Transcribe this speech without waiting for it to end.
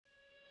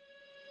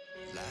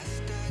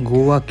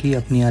गोवा की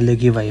अपनी अलग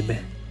ही वाइब है.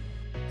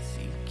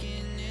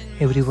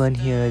 Everyone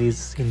here is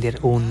in their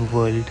own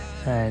world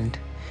and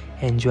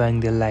enjoying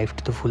their life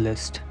to the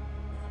fullest.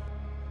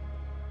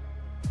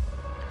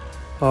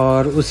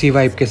 और उसी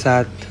वाइब के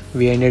साथ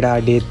we ended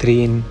our day 3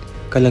 in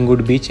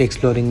Kalangut beach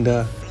exploring the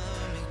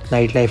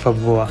nightlife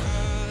of Goa.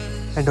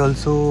 And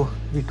also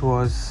it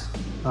was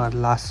our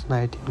last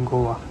night in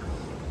Goa.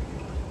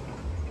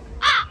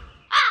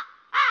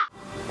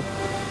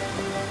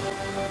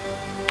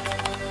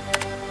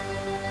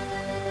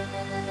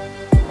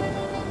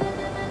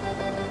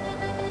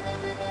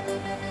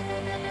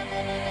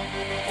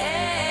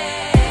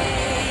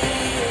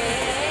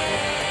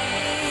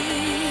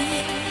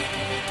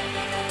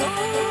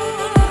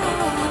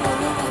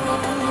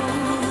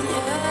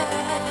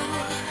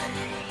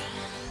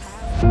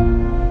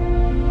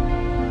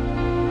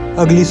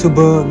 Early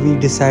सुबह we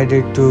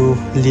decided to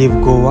leave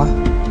Goa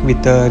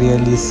with a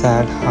really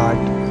sad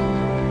heart.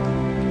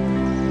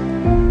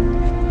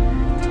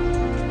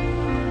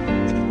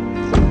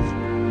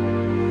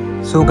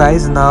 So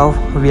guys, now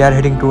we are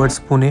heading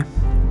towards Pune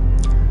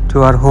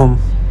to our home,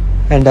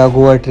 and our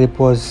Goa trip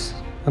was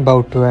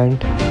about to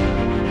end.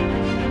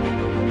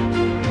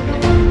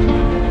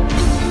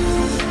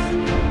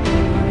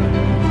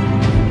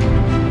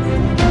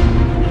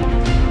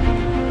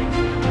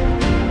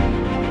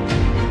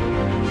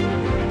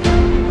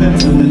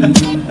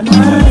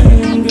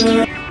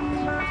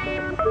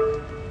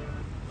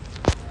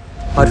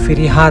 और फिर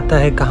यहाँ आता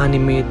है कहानी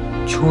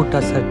में छोटा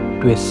सा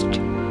ट्विस्ट.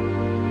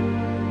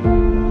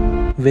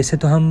 वैसे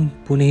तो हम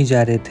पुणे ही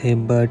जा रहे थे,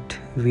 but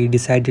we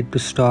decided to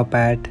stop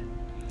at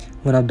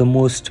one of the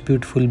most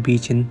beautiful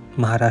beach in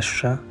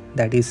Maharashtra,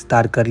 that is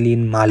Tarkarli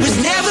in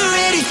Malvan.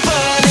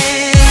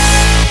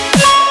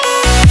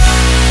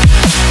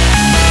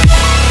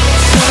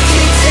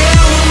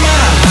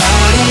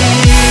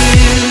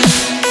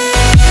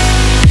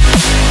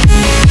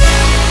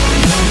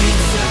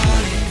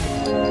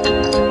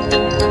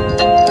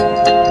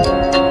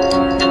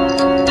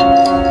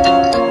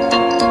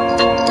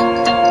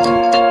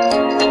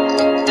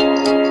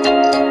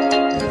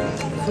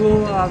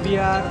 We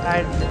are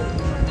at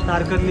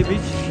Tarkarli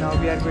beach. Now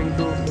we are going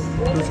to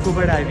do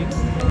scuba diving.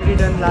 We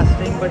done last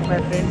time, but my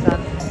friends are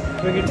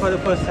doing it for the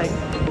first time.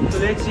 So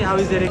let's see how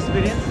is their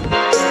experience.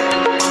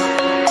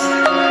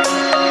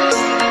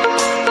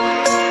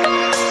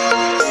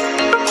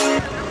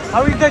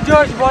 How is the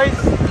Josh,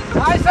 boys?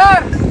 Hi sir.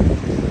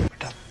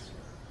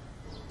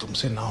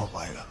 तुमसे ना हो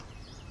पाएगा.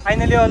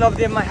 Finally, all of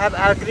them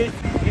have agreed.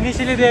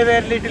 Initially, they were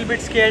a little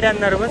bit scared and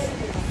nervous,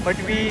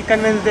 but we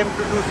convinced them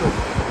to do so.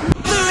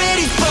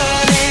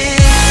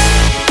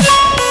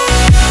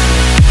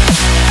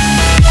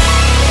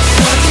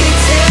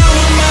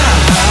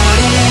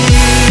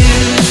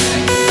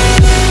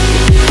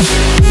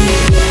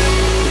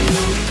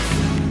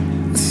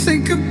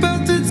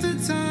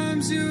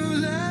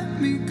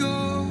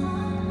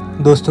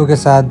 दोस्तों के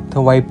साथ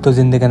vibe तो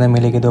जिंदगी ना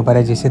मिलेगी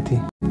दोबारा जैसे थी.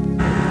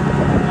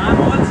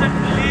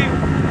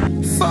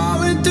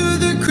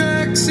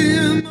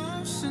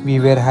 We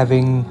were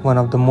having one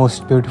of the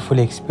most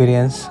beautiful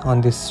experience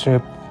on this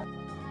trip.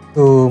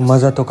 तो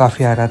मज़ा तो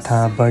काफ़ी आ रहा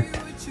था, but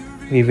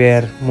we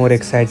were more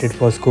excited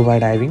for scuba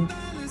diving.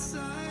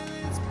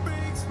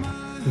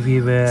 We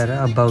were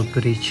about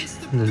to reach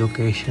the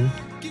location.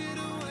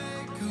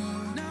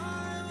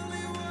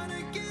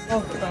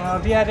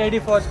 We are ready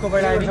for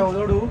scuba diving.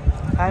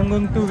 I am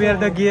going to wear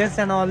the gears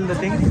and all the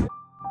things.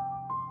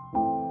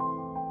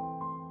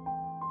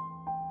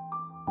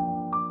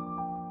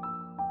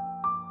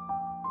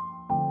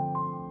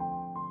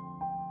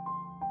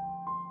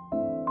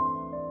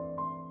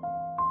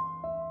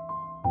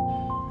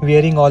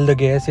 Wearing all the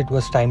gears, it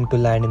was time to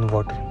land in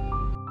water.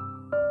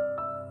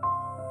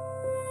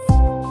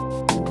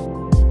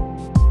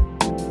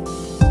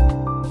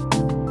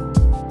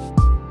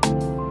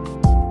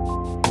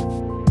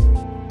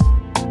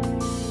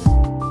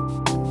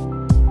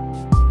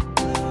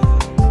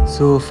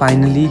 So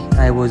finally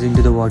I was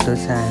into the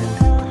waters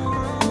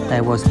and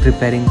I was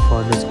preparing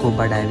for the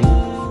scuba diving.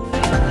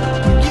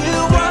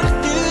 You walked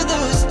through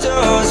those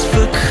doors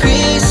for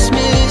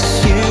Christmas.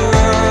 You're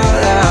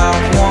all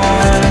I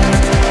want.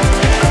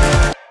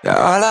 Yeah,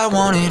 all I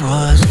wanted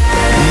was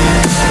you.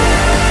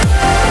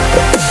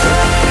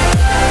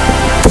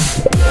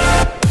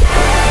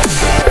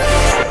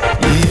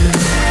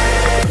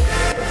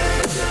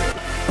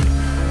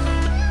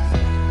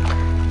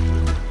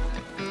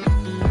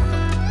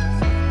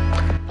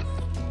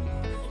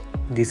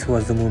 This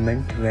was the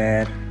moment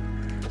where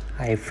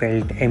I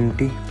felt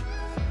empty,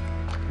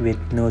 with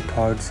no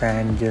thoughts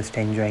and just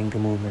enjoying the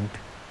moment.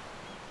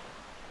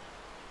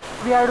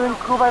 We are doing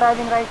scuba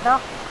diving right now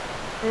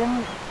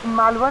in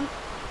Malvan.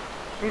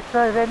 It's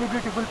a really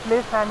beautiful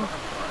place and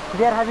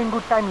we are having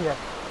good time here.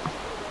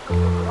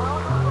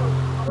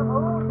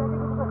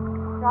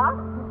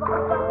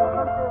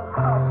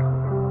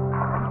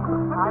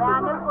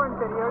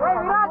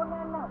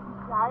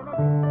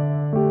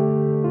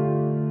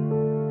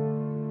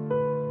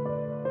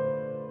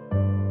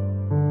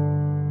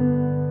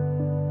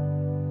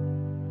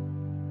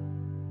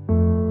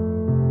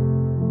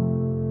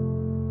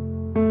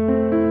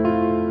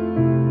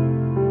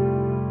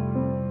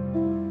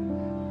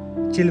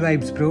 chill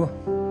vibes, bro.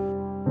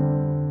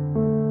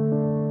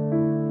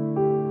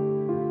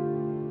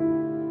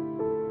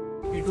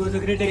 It was a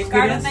great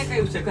experience.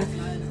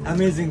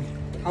 Amazing.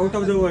 Out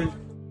of the world.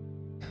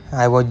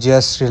 I was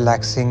just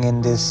relaxing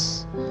in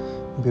this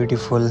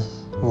beautiful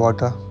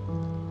water.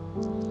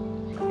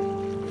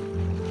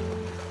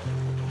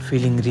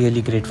 Feeling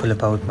really grateful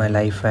about my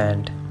life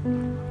and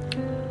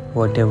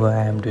whatever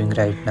I am doing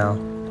right now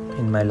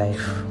in my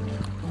life.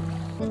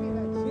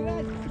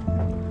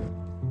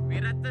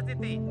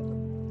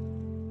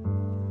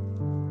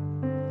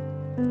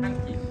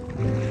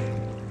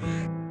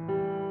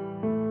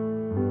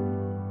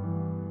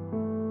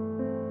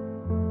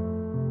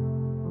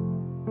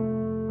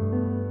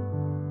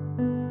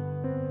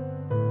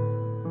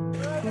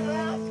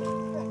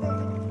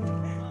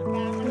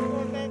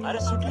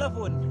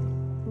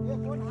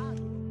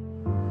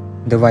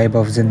 The vibe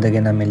of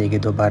Zindagi Na Milegi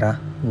Dobara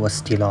was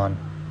still on.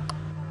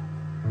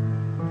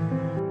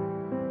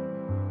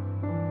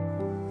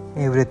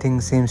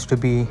 Everything seems to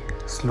be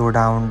slowed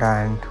down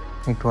and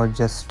it was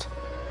just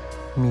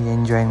me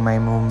enjoying my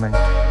movement.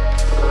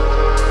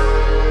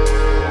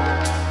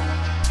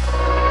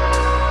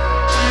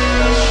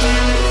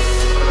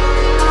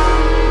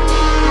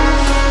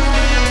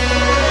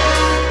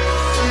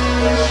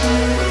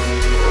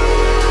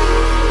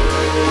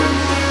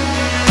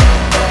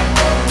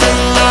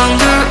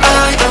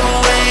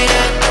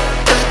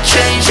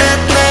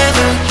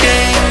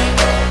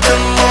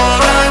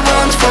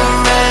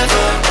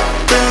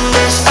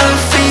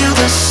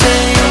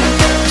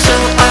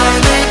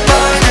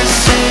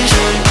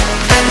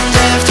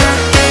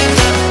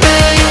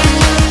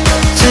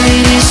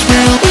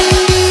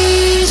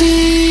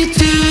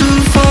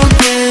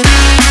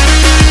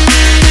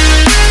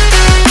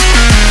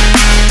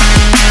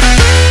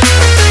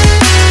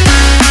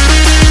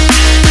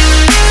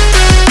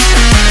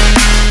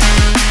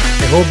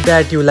 Hope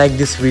that you like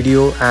this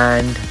video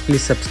and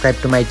please subscribe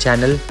to my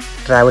channel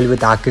Travel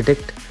with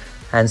Architect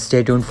and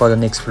stay tuned for the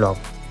next vlog.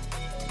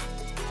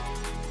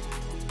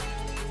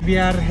 We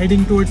are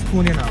heading towards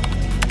Pune now.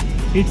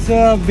 It's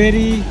a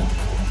very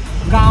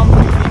calm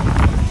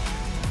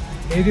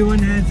evening. Everyone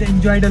has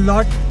enjoyed a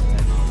lot.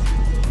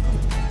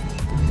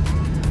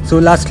 So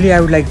lastly I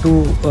would like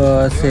to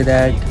say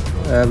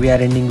that we are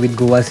ending with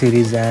Goa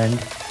series and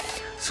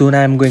soon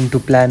I am going to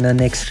plan a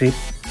next trip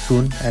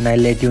soon and I'll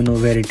let you know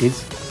where it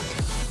is.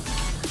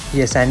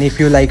 Yes, and if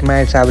you like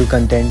my travel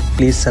content,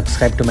 please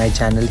subscribe to my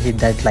channel, hit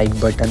that like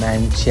button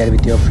and share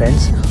with your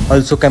friends.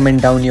 Also comment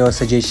down your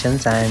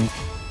suggestions and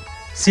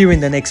see you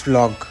in the next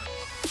vlog.